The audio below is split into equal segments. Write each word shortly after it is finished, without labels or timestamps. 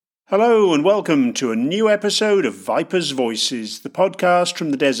Hello and welcome to a new episode of Vipers Voices, the podcast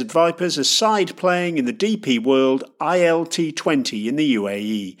from the Desert Vipers, a side playing in the DP World ILT20 in the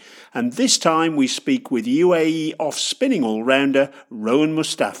UAE. And this time we speak with UAE off-spinning all-rounder Rohan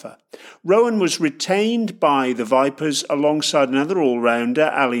Mustafa. Rohan was retained by the Vipers alongside another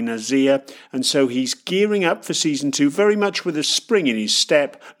all-rounder, Ali Nazir, and so he's gearing up for Season 2 very much with a spring in his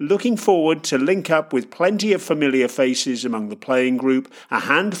step, looking forward to link up with plenty of familiar faces among the playing group, a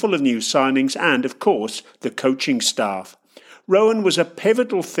handful of new signings and, of course, the coaching staff. Rohan was a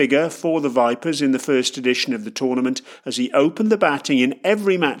pivotal figure for the Vipers in the first edition of the tournament as he opened the batting in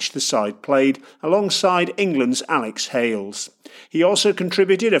every match the side played alongside England's Alex Hales. He also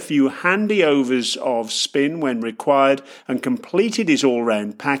contributed a few handy overs of spin when required and completed his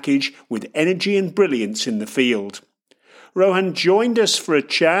all-round package with energy and brilliance in the field. Rohan joined us for a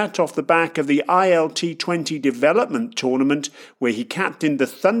chat off the back of the ILT20 development tournament where he captained the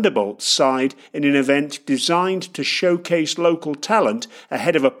Thunderbolts side in an event designed to showcase local talent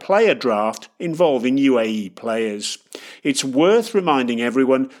ahead of a player draft involving UAE players. It's worth reminding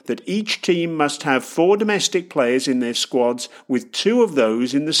everyone that each team must have 4 domestic players in their squads, with 2 of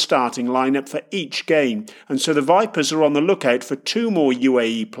those in the starting lineup for each game, and so the Vipers are on the lookout for 2 more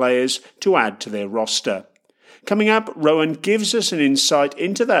UAE players to add to their roster. Coming up, Rohan gives us an insight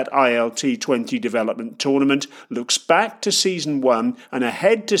into that ILT20 development tournament, looks back to Season 1 and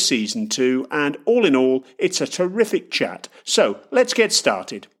ahead to Season 2, and all in all, it's a terrific chat. So, let's get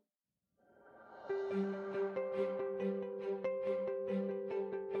started.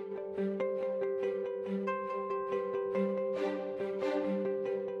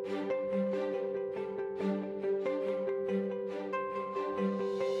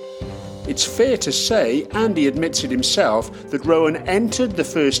 It's fair to say, and he admits it himself, that Rohan entered the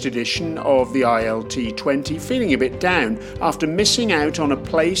first edition of the ILT20 feeling a bit down after missing out on a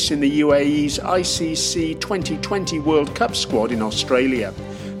place in the UAE's ICC 2020 World Cup squad in Australia.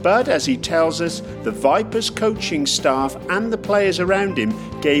 But as he tells us, the Vipers coaching staff and the players around him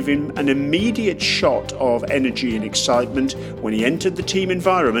gave him an immediate shot of energy and excitement when he entered the team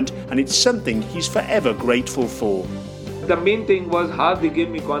environment, and it's something he's forever grateful for. The main thing was how they give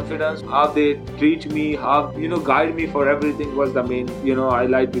me confidence, how they treat me, how, guide me for everything was the main,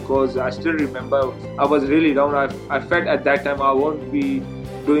 highlight, because I still remember I was really down. I felt at that time I won't be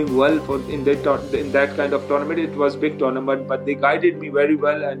doing well in that kind of tournament. It was big tournament, but they guided me very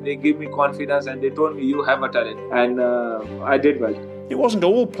well and they gave me confidence and they told me you have a talent, and I did well. It wasn't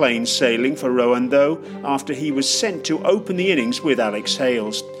all plain sailing for Rohan though, after he was sent to open the innings with Alex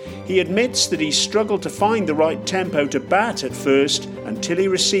Hales. He admits that he struggled to find the right tempo to bat at first until he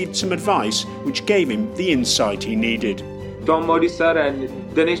received some advice which gave him the insight he needed. Tom Modi sir and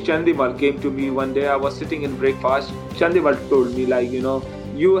Dinesh Chandimal came to me one day. I was sitting in breakfast. Chandimal told me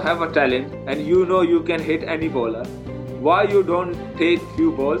you have a talent and you can hit any bowler. Why you don't take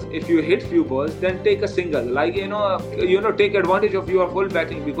few balls? If you hit few balls, then take a single. Take advantage of your full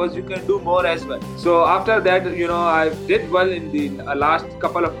batting because you can do more as well. So after that, I did well in the last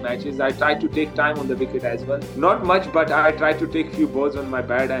couple of matches. I tried to take time on the wicket as well. Not much, but I tried to take few balls on my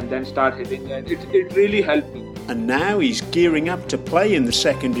bat and then start hitting, and it really helped me. And now he's gearing up to play in the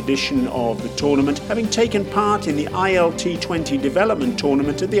second edition of the tournament, having taken part in the ILT20 development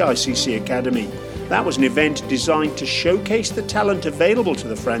tournament at the ICC Academy. That was an event designed to showcase the talent available to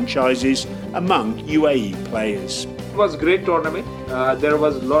the franchises among UAE players. It was a great tournament. There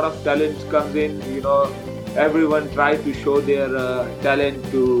was a lot of talent comes in. Everyone tried to show their talent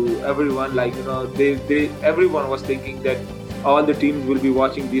to everyone. Everyone was thinking that all the teams will be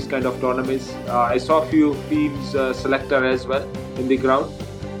watching these kind of tournaments. I saw a few teams selector as well in the ground.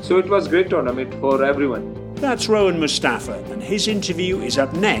 So it was a great tournament for everyone. That's Rohan Mustafa, and his interview is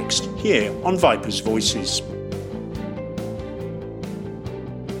up next here on Vipers Voices.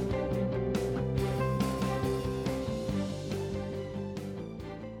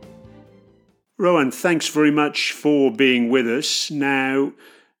 Rohan, thanks very much for being with us. Now,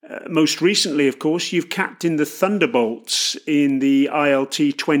 most recently, of course, you've captained the Thunderbolts in the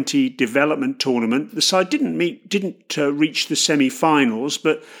ILT20 development tournament. The side didn't reach the semi-finals,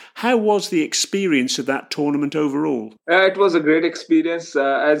 but how was the experience of that tournament overall? It was a great experience.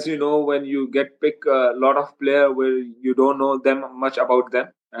 As you know, when you get pick a lot of players where you don't know them much about them,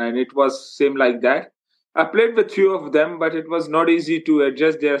 and it was same like that. I played with few of them, but it was not easy to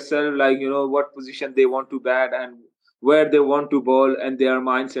adjust themselves, what position they want to bat and where they want to bowl and their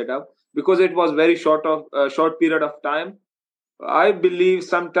mind set up, because it was very short period of time. I believe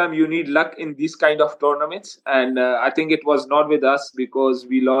sometimes you need luck in these kind of tournaments, and I think it was not with us because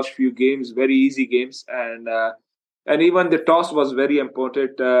we lost few games, very easy games, and And even the toss was very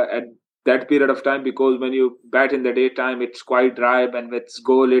important at that period of time, because when you bat in the daytime, it's quite dry, and let's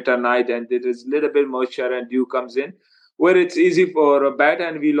go later night and there is little bit moisture and dew comes in, where it's easy for a bat,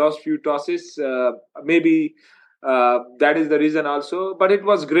 and we lost few tosses. Maybe that is the reason also. But it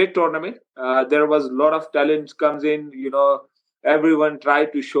was great tournament. There was a lot of talent comes in. Everyone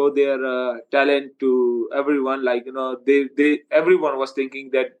tried to show their talent to everyone. Like they everyone was thinking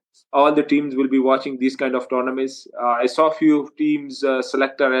that all the teams will be watching these kind of tournaments. I saw few teams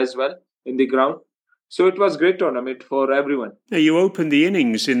selector as well in the ground. So it was great tournament for everyone. Now, you opened the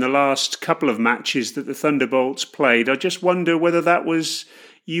innings in the last couple of matches that the Thunderbolts played. I just wonder whether that was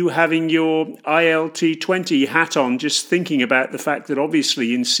you having your ILT20 hat on, just thinking about the fact that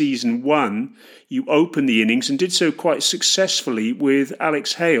obviously in season 1 you opened the innings and did so quite successfully with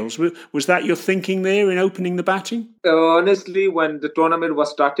Alex Hales. Was that your thinking there in opening the batting? Honestly, when the tournament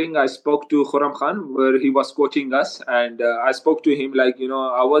was starting, I spoke to Khurram Khan, where he was coaching us, and I spoke to him like,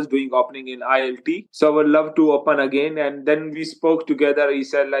 I was doing opening in ILT, so I would love to open again. And then we spoke together. He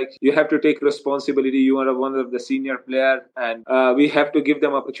said like, you have to take responsibility. You are one of the senior player, and we have to give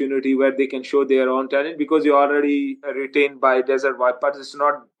them opportunity where they can show their own talent, because you're already retained by Desert Vipers. It's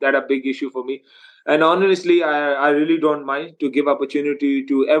not that a big issue for me. And honestly, I really don't mind to give opportunity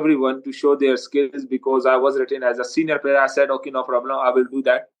to everyone to show their skills, because I was written as a senior player. I said, okay, no problem, I will do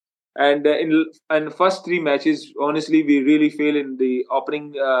that. And in first 3 matches, honestly, we really failed in the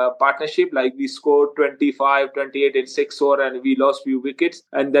opening partnership. Like we scored 25, 28 in 6 over, and we lost few wickets.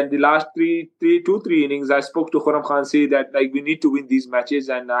 And then the last three innings, I spoke to Khurram Khan, say that like we need to win these matches,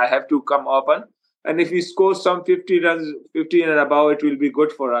 and I have to come open. And if we score some 50 runs, 50 and above, it will be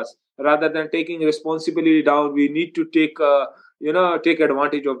good for us. Rather than taking responsibility down, we need to take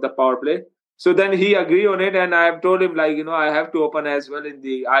advantage of the power play. So then he agreed on it, and I have told him like, I have to open as well in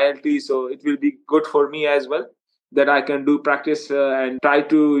the ILT, so it will be good for me as well, that I can do practice and try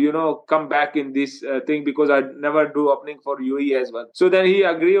to come back in this thing, because I never do opening for UAE as well. So then he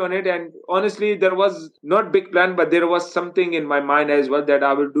agreed on it, and honestly there was not big plan, but there was something in my mind as well that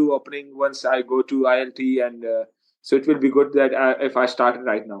I will do opening once I go to ILT, and so it will be good that if I start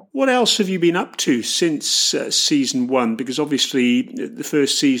right now. What else have you been up to since season 1? Because obviously the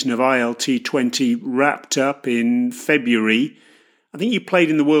first season of ILT20 wrapped up in February. I think you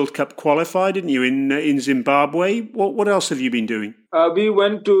played in the World Cup qualifier, didn't you, in Zimbabwe? What else have you been doing? We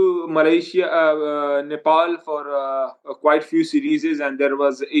went to Malaysia, Nepal for quite few series, and there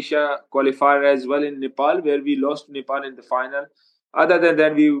was Asia qualifier as well in Nepal, where we lost Nepal in the final. Other than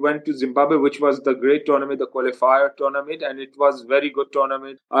that, we went to Zimbabwe, which was the great tournament, the qualifier tournament, and it was very good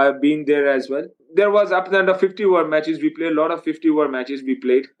tournament. I've been there as well. There was up and down 50-over matches. We played a lot of 50-over matches. We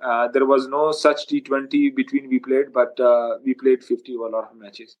played. There was no such T20 between we played, but we played 50-over lot of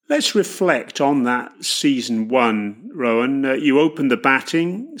matches. Let's reflect on that season 1, Rohan. You opened the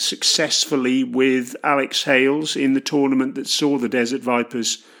batting successfully with Alex Hales in the tournament that saw the Desert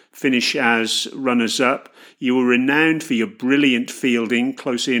Vipers finish as runners-up. You were renowned for your brilliant fielding,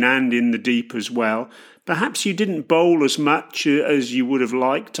 close in and in the deep as well. Perhaps you didn't bowl as much as you would have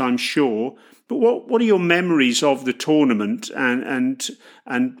liked, I'm sure. But what are your memories of the tournament, and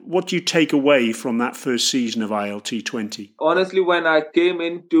what do you take away from that first season of ILT20? Honestly, when I came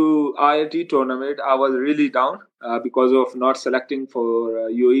into ILT tournament, I was really down because of not selecting for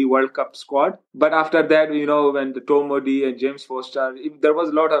UAE World Cup squad. But after that, when the Tom Modi and James Foster, there was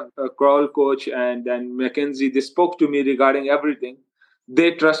a lot of Crawl coach and then Mackenzie, they spoke to me regarding everything.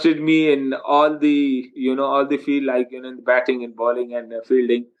 They trusted me in all the field, like in batting and bowling and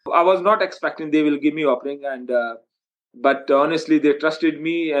fielding. I was not expecting they will give me opening, and but honestly they trusted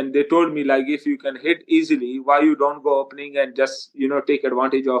me, and they told me like, if you can hit easily, why you don't go opening and just take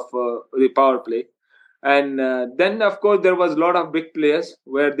advantage of the power play. And then of course there was a lot of big players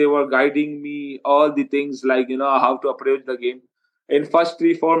where they were guiding me all the things, like how to approach the game. In first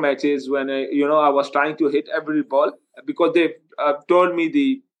 3-4 matches, when I was trying to hit every ball, because they told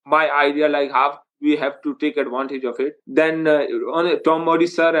me my idea, like how we have to take advantage of it. Then Tom Modi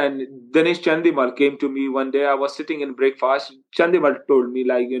sir and Dinesh Chandimal came to me one day. I was sitting in breakfast. Chandimal told me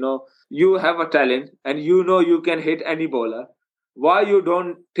like, you have a talent, and you can hit any bowler. Why you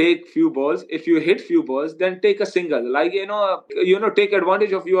don't take few balls? If you hit few balls, then take a single. Like take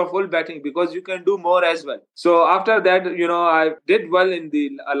advantage of your full batting, because you can do more as well. So after that, I did well in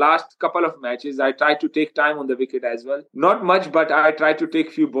the last couple of matches. I tried to take time on the wicket as well. Not much, but I tried to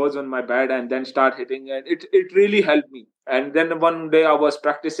take few balls on my bat and then start hitting, and it really helped me. And then one day I was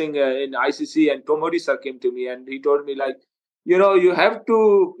practicing in ICC, and Tomodi sir came to me and he told me like, you have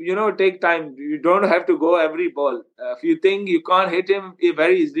to, take time. You don't have to go every ball. If you think you can't hit him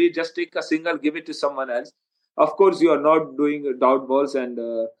very easily, just take a single, give it to someone else. Of course, you are not doing dot balls, and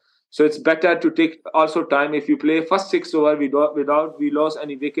so it's better to take also time. If you play first 6 over without we lost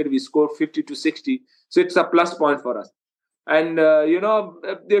any wicket, we score 50 to 60. So it's a plus point for us. And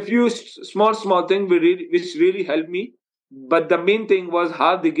a few small things which really helped me, but the main thing was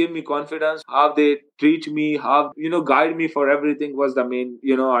how they give me confidence, how they treat me, how guide me for everything was the main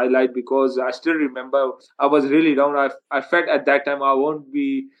highlight. Because I still remember I was really down. I felt at that time I won't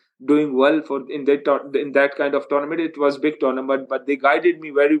be doing well for in that kind of tournament. It was big tournament, but they guided me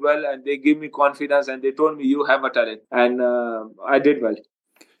very well, and they gave me confidence, and they told me you have a talent, and I did well.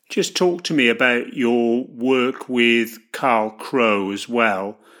 Just talk to me about your work with Carl Crowe as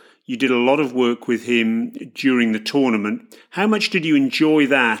well. You did a lot of work with him during the tournament. How much did you enjoy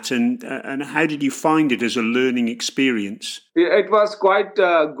that, and how did you find it as a learning experience? It was quite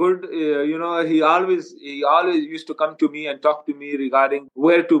good. He always used to come to me and talk to me regarding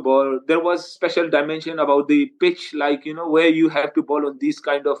where to bowl. There was special dimension about the pitch, like where you have to bowl on these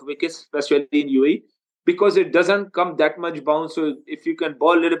kind of wickets, especially in UAE, because it doesn't come that much bounce. So if you can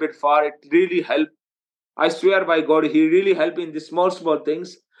bowl a little bit far, it really helps. I swear by God, he really helped in the small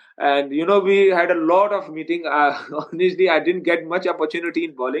things. And we had a lot of meeting. Honestly, I didn't get much opportunity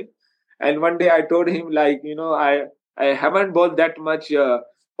in bowling. And one day I told him, like, I haven't bowled that much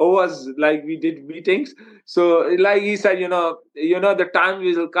overs like we did meetings. So like he said, the time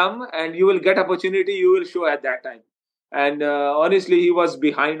will come and you will get opportunity. You will show at that time. And honestly, he was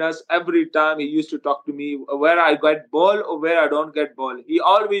behind us every time. He used to talk to me where I get ball or where I don't get ball. He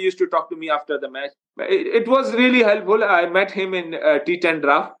always used to talk to me after the match. It was really helpful. I met him in T10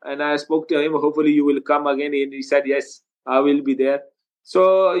 draft, and I spoke to him. Hopefully, you will come again. And he said, "Yes, I will be there."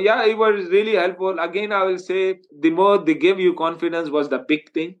 So yeah, it was really helpful. Again, I will say the more they give you confidence was the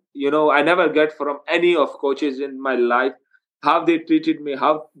big thing. I never get from any of coaches in my life how they treated me,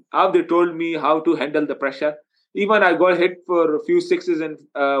 how they told me how to handle the pressure. Even I got hit for a few sixes in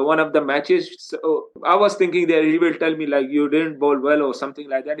one of the matches. So I was thinking that he will tell me like you didn't bowl well or something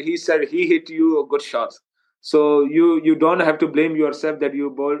like that. He said he hit you good shots. So you don't have to blame yourself that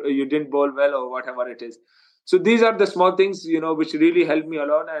you didn't bowl well or whatever it is. So these are the small things which really helped me a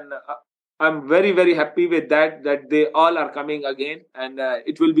lot, and I'm very very happy with that they all are coming again, and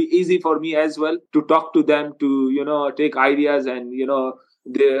it will be easy for me as well to talk to them, to take ideas, and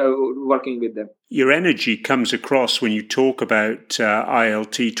they working with them. Your energy comes across when you talk about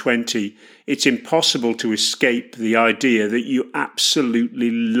ILT20. It's impossible to escape the idea that you absolutely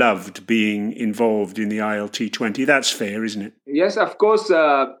loved being involved in the ILT20. That's fair, isn't it? Yes, of course.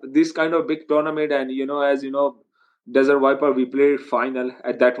 This kind of big tournament, and as Desert Viper, we played final,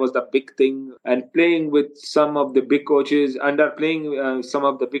 and that was the big thing. And playing with some of the big coaches, some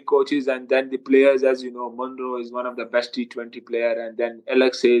of the big coaches, and then the players, as Monroe is one of the best T20 player, and then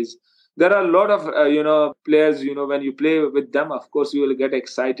Alex Hayes. There are a lot of players. When you play with them, of course, you will get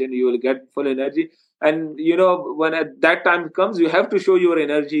excited, you will get full energy, and when at that time comes, you have to show your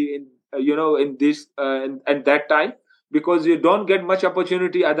energy in in this and that time, because you don't get much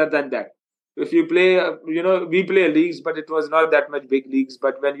opportunity other than that. If you play we play leagues, but it was not that much big leagues.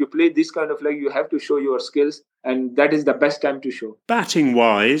 But when you play this kind of league, you have to show your skills, and that is the best time to show. Batting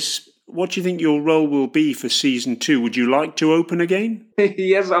wise, what do you think your role will be for season 2? Would you like to open again?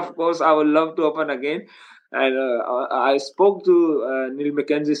 Yes, of course, I would love to open again. And I spoke to Neil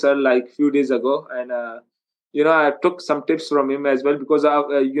McKenzie sir like few days ago, and I took some tips from him as well, because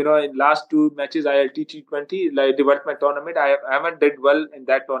in last two matches I had T20 like development tournament. I haven't did well in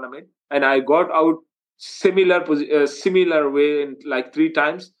that tournament, and I got out similar way in like 3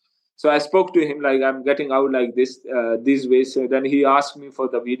 times. So I spoke to him like I'm getting out like this way. So then he asked me for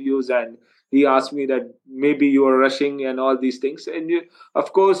the videos, and he asked me that maybe you are rushing and all these things. And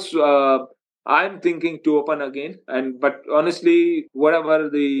of course, I'm thinking to open again, but honestly, whatever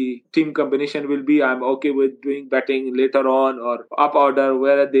the team combination will be, I'm okay with doing batting later on or up order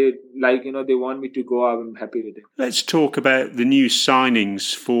where they they want me to go. I'm happy with it. Let's talk about the new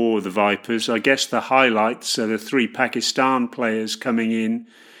signings for the Vipers. I guess the highlights are the 3 Pakistan players coming in.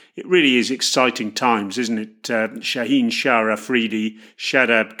 It really is exciting times, isn't it? Shaheen Shah Afridi,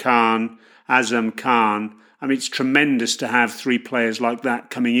 Shadab Khan, Azam Khan. I mean, it's tremendous to have 3 players like that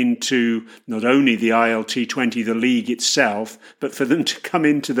coming into not only the ILT20, the league itself, but for them to come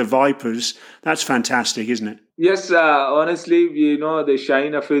into the Vipers. That's fantastic, isn't it? Yes, honestly, the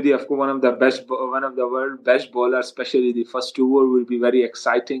Shaheen Afridi, of course, one of the world best bowlers, especially the first 2 over will be very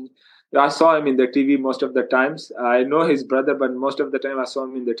exciting. I saw him in the TV most of the times. I know his brother, but most of the time I saw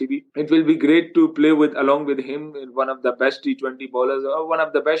him in the TV. It will be great to play along with him in one of the best T20 bowlers, or one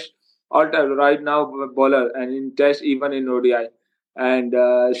of the best all-time right now bowler, and in Test, even in ODI. And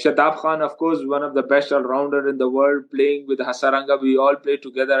Shadab Khan, of course, one of the best all-rounder in the world, playing with Hasaranga. We all play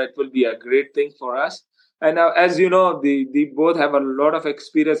together. It will be a great thing for us. And as you know, they both have a lot of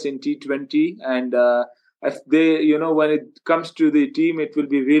experience in T20. And if they, when it comes to the team, it will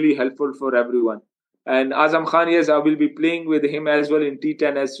be really helpful for everyone. And Azam Khan, yes, I will be playing with him as well in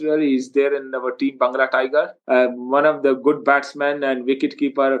T10 as well. He's there in our team, Bangla Tiger. One of the good batsmen and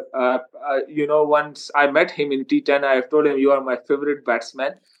wicketkeeper. Once I met him in T10, I told him, "You are my favorite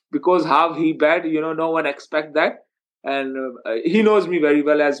batsman," because how he bat, no one expect that. And he knows me very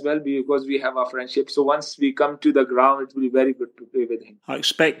well as well because we have a friendship. So once we come to the ground, it will be very good to play with him. I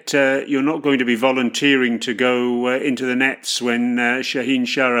expect you're not going to be volunteering to go into the nets when Shaheen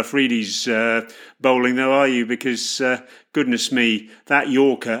Shah Afridi's bowling, though, are you? Because goodness me, that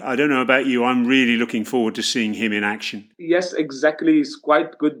Yorker, I don't know about you, I'm really looking forward to seeing him in action. Yes, exactly. He's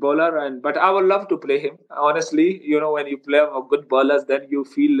quite good bowler, but I would love to play him. Honestly, when you play a good bowlers, then you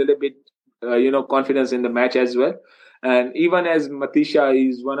feel a little bit, confidence in the match as well. And even as Matisha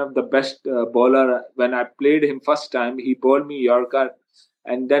is one of the best bowler, when I played him first time, he bowled me Yorker.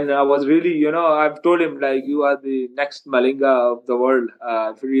 And then I was really, I've told him, like, you are the next Malinga of the world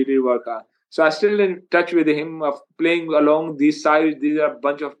if you really work hard. So I'm still in touch with him of playing along these sides. These are a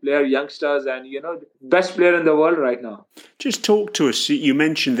bunch of youngsters, and, best player in the world right now. Just talk to us. You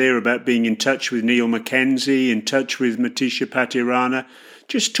mentioned there about being in touch with Neil Mackenzie, in touch with Matisha Patirana.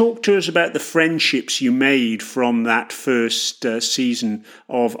 Just talk to us about the friendships you made from that first season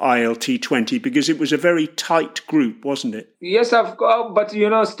of ILT20, because it was a very tight group, wasn't it? Yes, of course. But,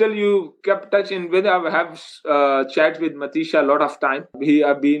 still you kept touching with. I have chat with Matisha a lot of time.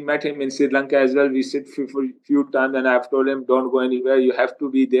 I've met him in Sri Lanka as well. We sit for a few times, and I've told him, don't go anywhere. You have to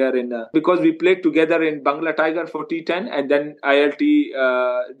be there. Because we played together in Bangla Tiger for T10 and then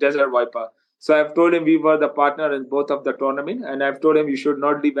ILT Desert Viper. So I've told him we were the partner in both of the tournament, and I've told him you should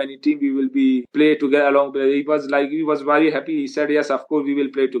not leave any team. We will be play together along. He was very happy. He said, yes, of course we will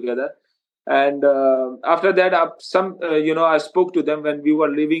play together. And after that, I spoke to them when we were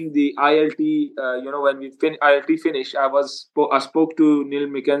leaving the ILT. When ILT finished, I spoke to Neil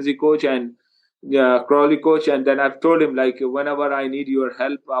Mackenzie coach and Crawley coach, and then I've told him, like, whenever I need your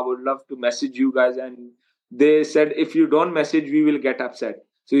help, I would love to message you guys. And they said, if you don't message, we will get upset.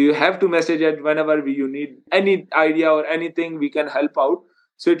 So you have to message it whenever you need any idea or anything, we can help out.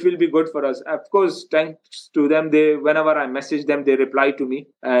 So it will be good for us. Of course, thanks to them, whenever I message them, they reply to me.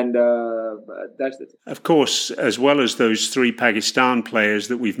 And that's it. Of course, as well as those three Pakistan players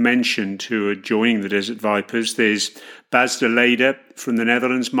that we've mentioned who are joining the Desert Vipers, there's Bas de Leede from the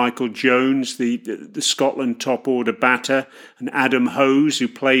Netherlands, Michael Jones, the Scotland top-order batter, and Adam Hose, who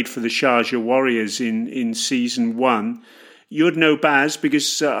played for the Sharjah Warriors in Season 1. You'd know Baz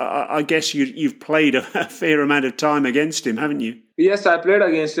because I guess you've played a fair amount of time against him, haven't you? Yes, I played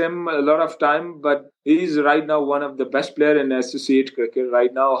against him a lot of time, but he's right now one of the best players in associate cricket.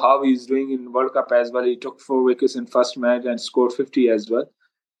 Right now, how he's doing in World Cup as well. He took 4 wickets in first match and scored 50 as well.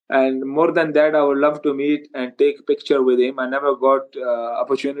 And more than that, I would love to meet and take a picture with him. I never got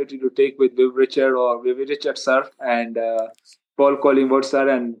opportunity to take with Viv Richard or Viv Richard sir and Paul Collingwood sir,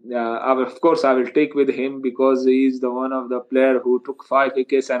 and of course I will take with him because he is the one of the player who took 5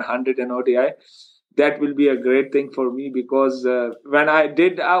 wickets and 100 in ODI. That will be a great thing for me because when I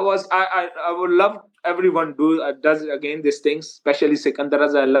did, I would love everyone does again these things, especially Sikandar.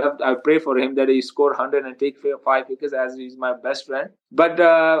 I pray for him that he score 100 and take 5 wickets as he's my best friend. But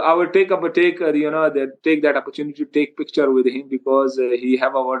I will take that opportunity to take picture with him because he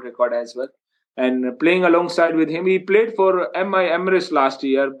have a world record as well. And playing alongside with him, he played for MI Emirates last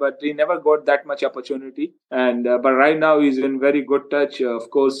year, but he never got that much opportunity. And but right now he's in very good touch. Of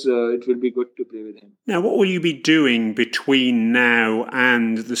course, it will be good to play with him. Now, what will you be doing between now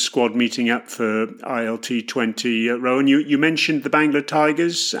and the squad meeting up for ILT20? Rohan, you mentioned the Bangla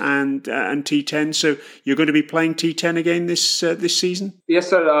Tigers and T10, so you're going to be playing T10 again this season? Yes,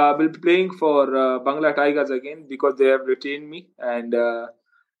 sir. We'll be playing for Bangla Tigers again because they have retained me and.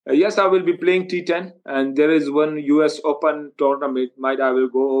 Yes, I will be playing T10, and there is one US Open tournament. I will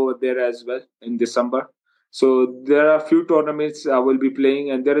go over there as well in December. So there are a few tournaments I will be playing,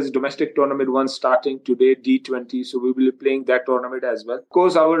 and there is domestic tournament one starting today, D20. So we will be playing that tournament as well. Of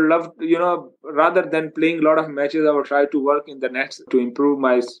course, I would love, rather than playing a lot of matches, I will try to work in the nets to improve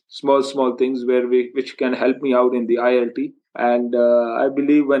my small things which can help me out in the ILT. And I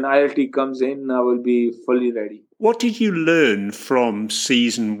believe when ILT comes in, I will be fully ready. What did you learn from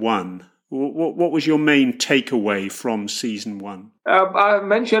Season 1? What was your main takeaway from season one? I've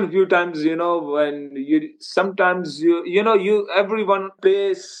mentioned a few times, when everyone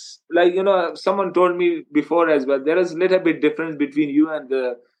plays like, someone told me before as well, there is little bit difference between you and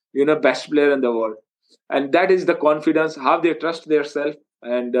the, best player in the world. And that is the confidence, how they trust themselves.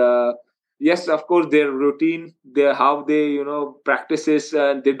 And yes, of course, their routine, how they, practices,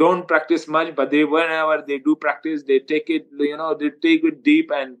 and they don't practice much, but whenever they do practice, they take it, they take it deep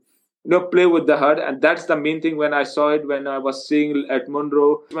and play with the heart. And that's the main thing. When I saw it, when I was seeing at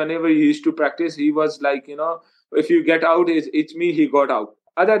Monroe, whenever he used to practice, he was like, if you get out, it's me, he got out.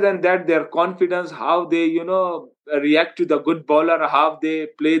 Other than that, their confidence, how they react to the good bowler, how they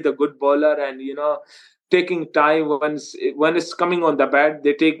play the good bowler, and taking time when it's coming on the bat,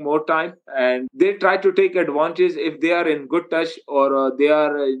 they take more time and they try to take advantage if they are in good touch, or they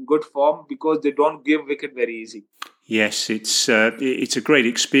are in good form, because they don't give wicket very easy. Yes, it's a great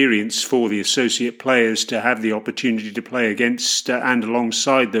experience for the associate players to have the opportunity to play against and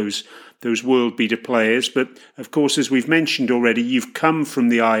alongside those world beater players. But of course, as we've mentioned already, you've come from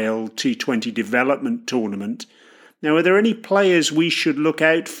the ILT20 development tournament. Now, are there any players we should look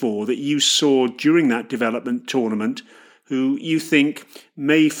out for that you saw during that development tournament who you think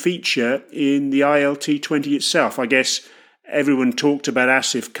may feature in the ILT20 itself? I guess everyone talked about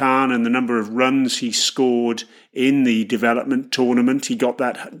Asif Khan and the number of runs he scored in the development tournament. He got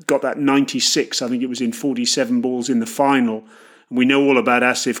that 96, I think it was in 47 balls in the final. We know all about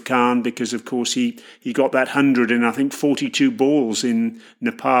Asif Khan because, of course, he got that 100 in, I think, 42 balls in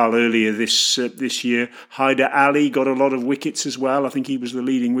Nepal earlier this year. Haider Ali got a lot of wickets as well. I think he was the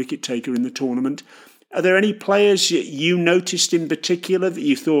leading wicket taker in the tournament. Are there any players you noticed in particular that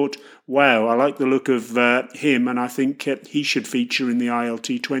you thought, wow, I like the look of him and I think he should feature in the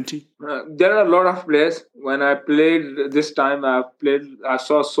ILT20? There are a lot of players. When I played this time, I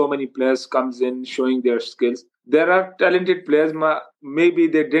saw so many players comes in showing their skills. There are talented players. Maybe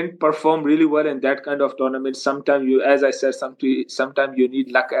they didn't perform really well in that kind of tournament. Sometimes as I said, sometimes you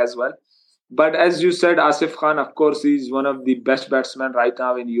need luck as well. But as you said, Asif Khan, of course, he's one of the best batsmen right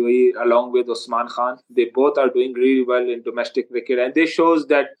now in UAE, along with Usman Khan. They both are doing really well in domestic cricket, and they shows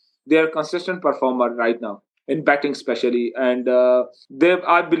that they are consistent performer right now in batting, especially. And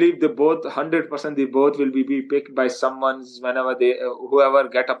I believe they both 100%. They both will be picked by someone whenever they whoever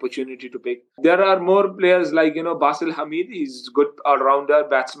get opportunity to pick. There are more players like Basil Hamid. He's good all rounder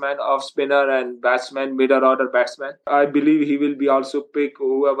batsman, off spinner and batsman, middle order batsman. I believe he will be also pick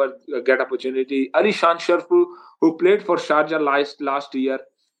whoever get opportunity. Ali Shan Sharfu, who played for Sharjah last year.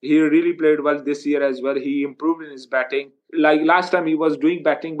 He really played well this year as well. He improved in his batting. Like last time he was doing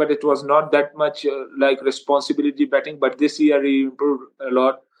batting, but it was not that much like responsibility batting. But this year he improved a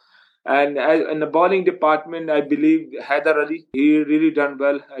lot. And in the bowling department, I believe Haider Ali, he really done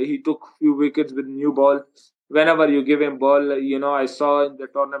well. He took few wickets with new ball. Whenever you give him ball, I saw in the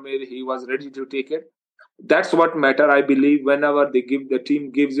tournament he was ready to take it. That's what matter, I believe. Whenever the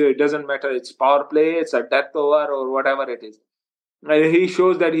team gives you, it doesn't matter. It's power play, it's a death over, or whatever it is. And he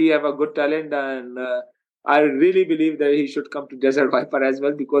shows that he have a good talent, and I really believe that he should come to Desert Viper as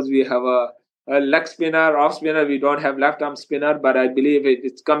well, because we have a leg spinner, off spinner. We don't have left arm spinner, but I believe if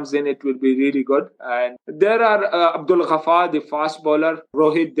it comes in, it will be really good. And there are Abdul Ghaffar, the fast bowler.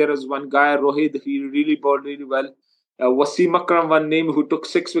 Rohit, there is one guy, Rohit, he really bowled really well. Wasim Akram, one name, who took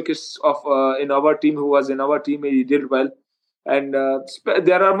 6 wickets in our team, who was in our team, he did well. And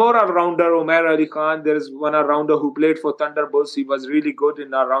there are more all-rounder. Umair Ali Khan, there is one all-rounder who played for Thunderbolts. He was really good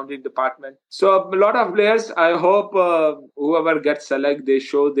in our rounding department. So a lot of players. I hope whoever gets selected, they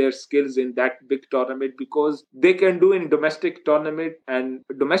show their skills in that big tournament, because they can do in domestic tournament. And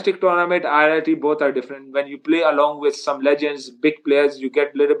domestic tournament, IIT, both are different. When you play along with some legends, big players, you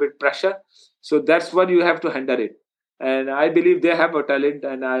get a little bit pressure. So that's what you have to handle it. And I believe they have a talent,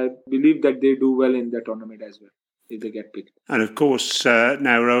 and I believe that they do well in the tournament as well, if they get picked. And of course,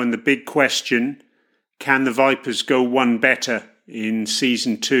 now, Rohan, the big question, can the Vipers go one better in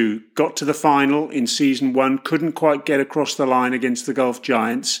Season 2? Got to the final in Season 1, couldn't quite get across the line against the Gulf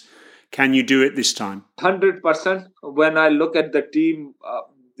Giants. Can you do it this time? 100%. When I look at the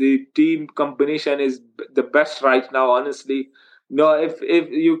team combination is the best right now, honestly. No, if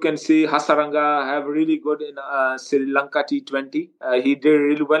you can see Hasaranga have really good in Sri Lanka T20. He did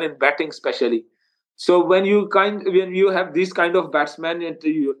really well in batting, especially. So when you have these kind of batsmen at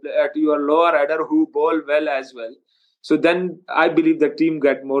your lower order who bowl well as well, so then I believe the team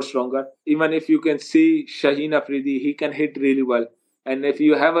get more stronger. Even if you can see Shaheen Afridi, he can hit really well, and if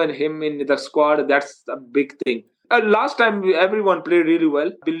you have him in the squad, that's a big thing. Last time everyone played really well.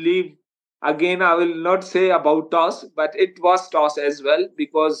 I believe Again, I will not say about toss, but it was toss as well,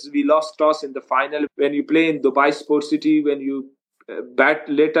 because we lost toss in the final. When you play in Dubai Sports City, when you bat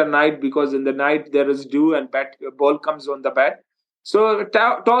later night, because in the night there is dew and ball comes on the bat. So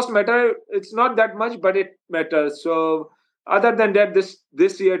toss matter. It's not that much, but it matters. So other than that,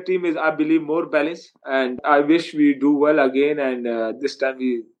 this year team is, I believe, more balanced, and I wish we do well again, and this time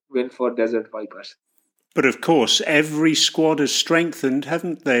we win for Desert Vipers. But of course, every squad has strengthened,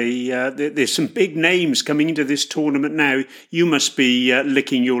 haven't they? There's some big names coming into this tournament now. You must be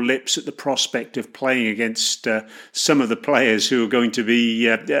licking your lips at the prospect of playing against some of the players who are going to be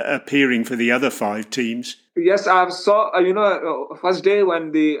appearing for the other 5 teams. Yes, I saw. First day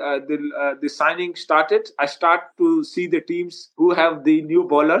when the signing started, I start to see the teams who have the new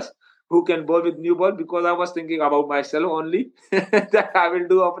bowlers who can bowl with new ball, because I was thinking about myself only that I will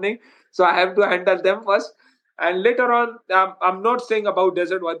do opening. So I have to handle them first. And later on, I'm not saying about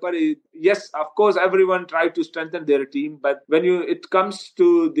Desert Viper. Yes, of course, everyone tried to strengthen their team. But when it comes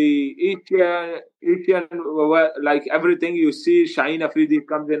to the Asian, like everything, you see Shaheen Afridi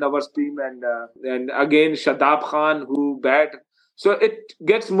comes in our team, and again Shadab Khan who bat. So it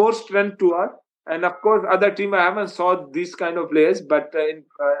gets more strength to us. And of course, other team I haven't saw these kind of players, but in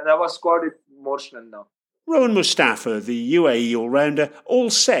our squad it's more strength now. Rohan Mustafa, the UAE all-rounder, all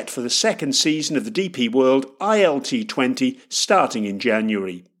set for the second season of the DP World ILT20 starting in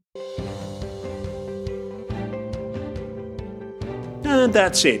January. And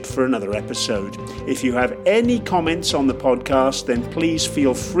that's it for another episode. If you have any comments on the podcast, then please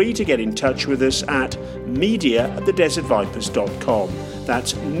feel free to get in touch with us at media@thedesertvipers.com.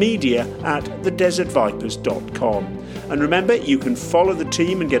 That's media@thedesertvipers.com. And remember, you can follow the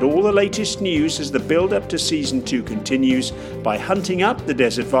team and get all the latest news as the build-up to Season 2 continues by hunting up the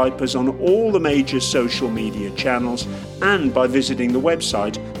Desert Vipers on all the major social media channels and by visiting the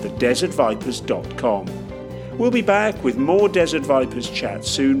website thedesertvipers.com. We'll be back with more Desert Vipers chat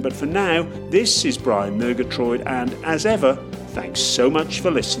soon, but for now, this is Brian Murgatroyd, and as ever, thanks so much for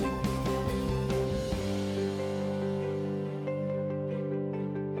listening.